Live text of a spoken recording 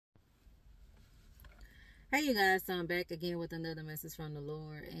Hey you guys, so I'm back again with another message from the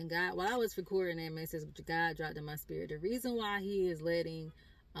Lord. And God, while I was recording that message, God dropped in my spirit. The reason why He is letting,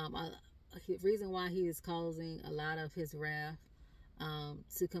 reason why He is causing a lot of His wrath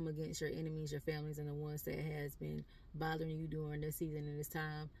to come against your enemies, your families, and the ones that has been bothering you during this season and this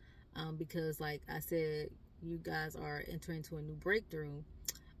time, because like I said, you guys are entering into a new breakthrough.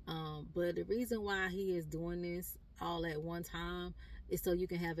 But the reason why He is doing this all at one time is so you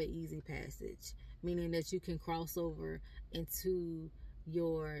can have an easy passage, meaning that you can cross over into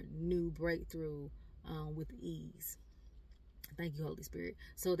your new breakthrough with ease. Thank you, Holy Spirit.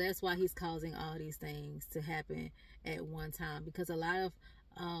 So that's why He's causing all these things to happen at one time, because a lot of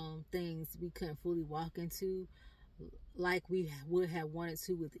things we couldn't fully walk into like we would have wanted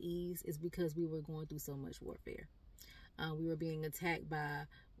to with ease is because we were going through so much warfare. We were being attacked by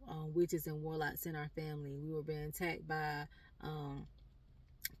witches and warlocks in our family. We were being attacked by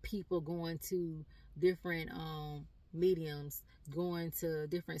people going to different mediums, going to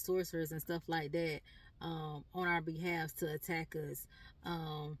different sorcerers and stuff like that on our behalf to attack us.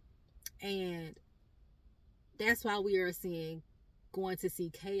 And that's why we are going to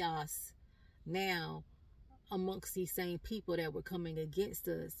see chaos now amongst these same people that were coming against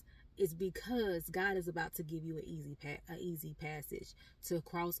us. Is because God is about to give you an easy passage to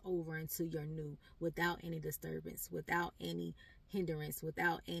cross over into your new without any disturbance, without any hindrance,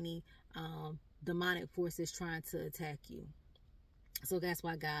 without any demonic forces trying to attack you. So that's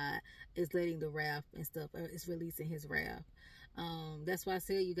why God is letting the wrath and stuff, is releasing His wrath. That's why I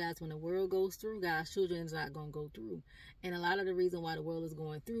said, you guys, when the world goes through, God's children is not going to go through. And a lot of the reason why the world is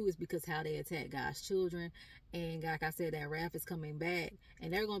going through is because how they attack God's children. And like I said, that wrath is coming back.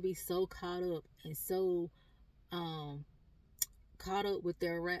 And they're going to be so caught up and so caught up with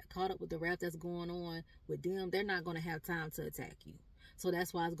the wrath that's going on with them. They're not going to have time to attack you. So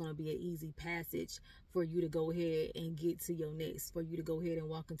that's why it's going to be an easy passage for you to go ahead and get to your next, for you to go ahead and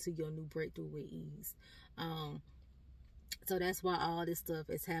walk into your new breakthrough with ease. So that's why all this stuff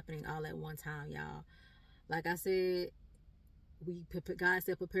is happening all at one time, y'all. Like I said, God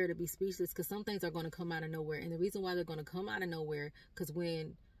said prepare to be speechless, because some things are going to come out of nowhere. And the reason why they're going to come out of nowhere, because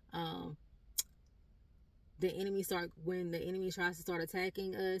when the enemy tries to start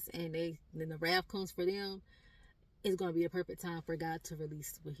attacking us, and then the wrath comes for them, it's going to be the perfect time for God to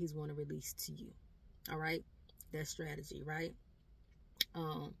release what He's going to release to you. All right, that's strategy, right?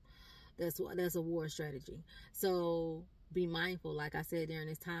 That's a war strategy. So be mindful, like I said, during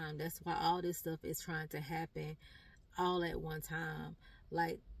this time. That's why all this stuff is trying to happen all at one time.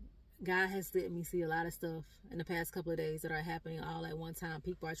 Like, God has let me see a lot of stuff in the past couple of days that are happening all at one time.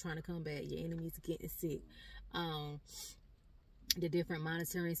 People are trying to combat. Your enemies are getting sick. The different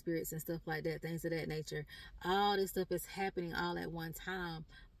monitoring spirits and stuff like that, things of that nature. All this stuff is happening all at one time.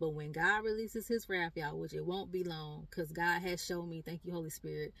 But when God releases His wrath, y'all, which it won't be long, because God has shown me, thank you, Holy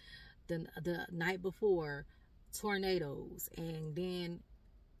Spirit, the night before, tornadoes, and then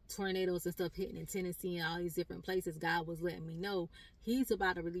tornadoes and stuff hitting in Tennessee and all these different places. God was letting me know He's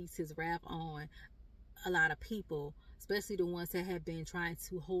about to release His wrath on a lot of people, especially the ones that have been trying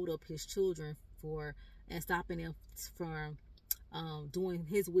to hold up His children and stopping them from doing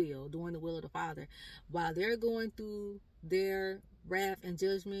His will, doing the will of the Father. While they're going through their wrath and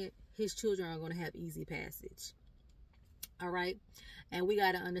judgment, His children are going to have easy passage. All right. And we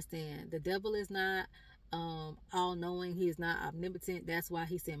got to understand, the devil is not all-knowing. He is not omnipotent. That's why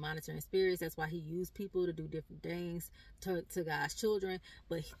He sent monitoring spirits. That's why He used people to do different things to God's children.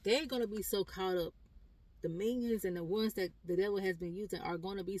 But they're going to be so caught up. The minions and the ones that the devil has been using are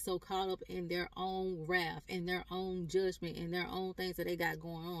going to be so caught up in their own wrath, in their own judgment, in their own things that they got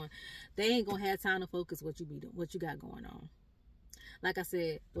going on. They ain't going to have time to focus what you got going on. Like I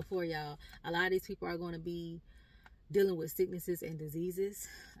said before, y'all, a lot of these people are going to be dealing with sicknesses and diseases.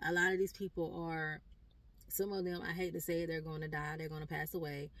 A lot of these people are, some of them, I hate to say it, they're going to die. They're going to pass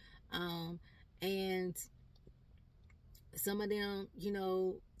away. And some of them,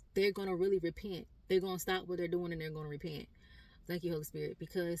 they're going to really repent. They're going to stop what they're doing and they're going to repent. Thank you, Holy Spirit.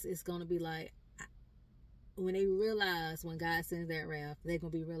 Because it's going to be like, when they realize, when God sends that wrath, they're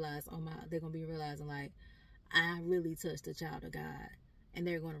going to be realizing like, I really touched the child of God. And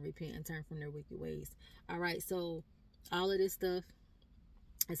they're going to repent and turn from their wicked ways. All right. So all of this stuff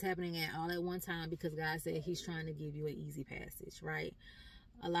is happening all at one time because God said He's trying to give you an easy passage, right?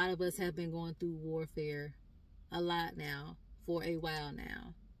 A lot of us have been going through warfare a lot now, for a while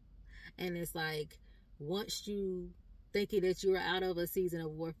now. And it's like, once you thinking that you're out of a season of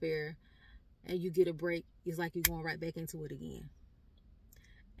warfare and you get a break, it's like you're going right back into it again.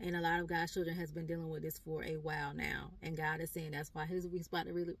 And a lot of God's children has been dealing with this for a while now. And God is saying that's why He's about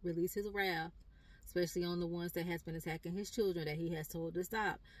to release His wrath, especially on the ones that has been attacking his children that he has told to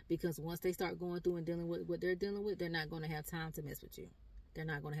stop. Because once they start going through and dealing with what they're dealing with, they're not going to have time to mess with you. They're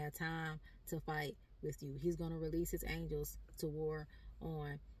not going to have time to fight with you. He's going to release his angels to war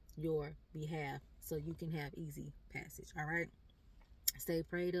on your behalf so you can have easy passage. All right. Stay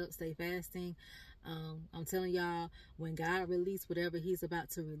prayed up, stay fasting. I'm telling y'all, when God release whatever he's about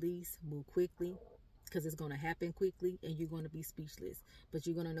to release, move quickly, because it's going to happen quickly and you're going to be speechless, but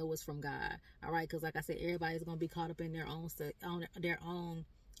you're going to know it's from God. All right. Because like I said, everybody's going to be caught up in their own stuff, on their own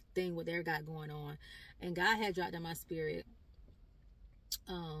thing, what they got going on. And God had dropped in my spirit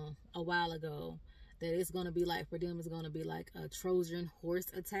a while ago that it's going to be like, for them, it's going to be like a Trojan horse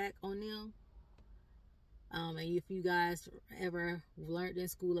attack on them. And if you guys ever learned in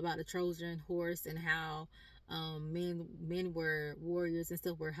school about the Trojan horse and how men were warriors and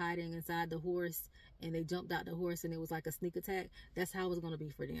stuff, were hiding inside the horse and they jumped out the horse and it was like a sneak attack, that's how it's going to be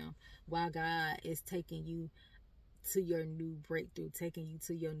for them, while God is taking you to your new breakthrough, taking you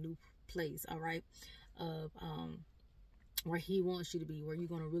to your new place, all right, of where he wants you to be, where you're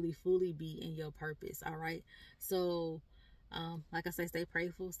going to really fully be in your purpose. All right. So like I say, stay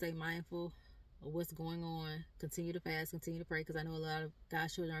prayerful, stay mindful of what's going on. Continue to fast, continue to pray, because I know a lot of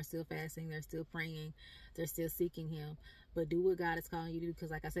God's children are still fasting, they're still praying, they're still seeking him. But do what God is calling you to do,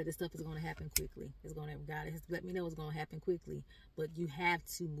 because like I said, this stuff is going to happen quickly. It's going to, God has let me know it's going to happen quickly, but you have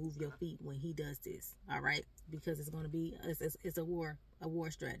to move your feet when he does this. All right. Because it's going to be, it's a war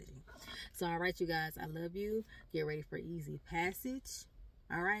strategy. So, all right, you guys, I love you. Get ready for easy passage.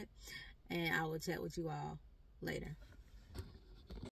 All right. And I will chat with you all later.